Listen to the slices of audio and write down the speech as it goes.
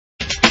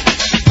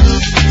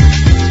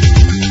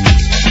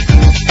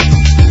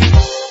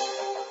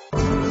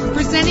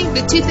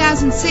the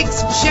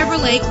 2006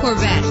 Chevrolet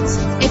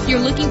Corvette. If you're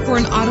looking for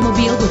an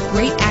automobile with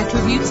great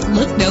attributes,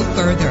 look no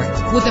further.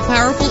 With a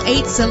powerful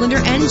 8-cylinder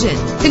engine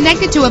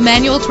connected to a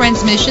manual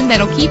transmission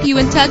that'll keep you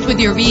in touch with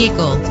your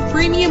vehicle,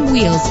 premium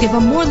wheels give a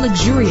more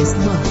luxurious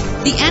look.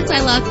 The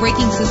anti-lock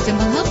braking system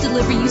will help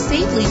deliver you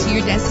safely to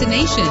your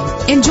destination.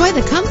 Enjoy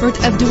the comfort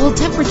of dual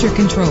temperature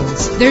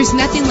controls. There's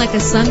nothing like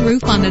a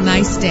sunroof on a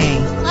nice day.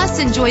 Plus,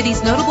 enjoy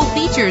these notable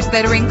features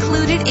that are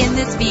included in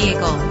this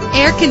vehicle: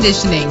 air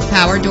conditioning,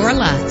 power door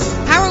locks,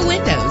 power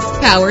windows,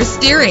 power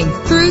steering,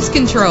 cruise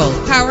control,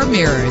 power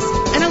mirrors,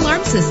 an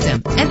alarm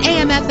system, an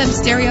AM/FM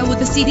stereo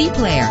with a CD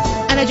player,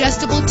 an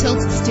adjustable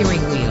tilt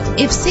steering wheel.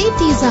 If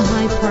safety is a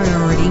high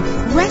priority,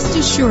 rest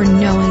assured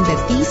knowing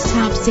that these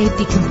top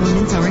safety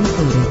components are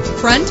included: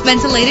 front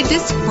ventilated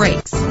disc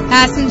brakes,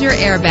 passenger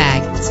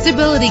airbag,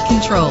 stability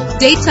control,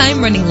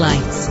 daytime running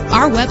lights.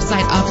 Our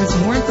website offers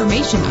more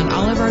information on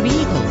all of our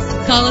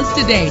vehicles. Call us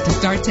today to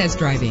start test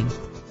driving.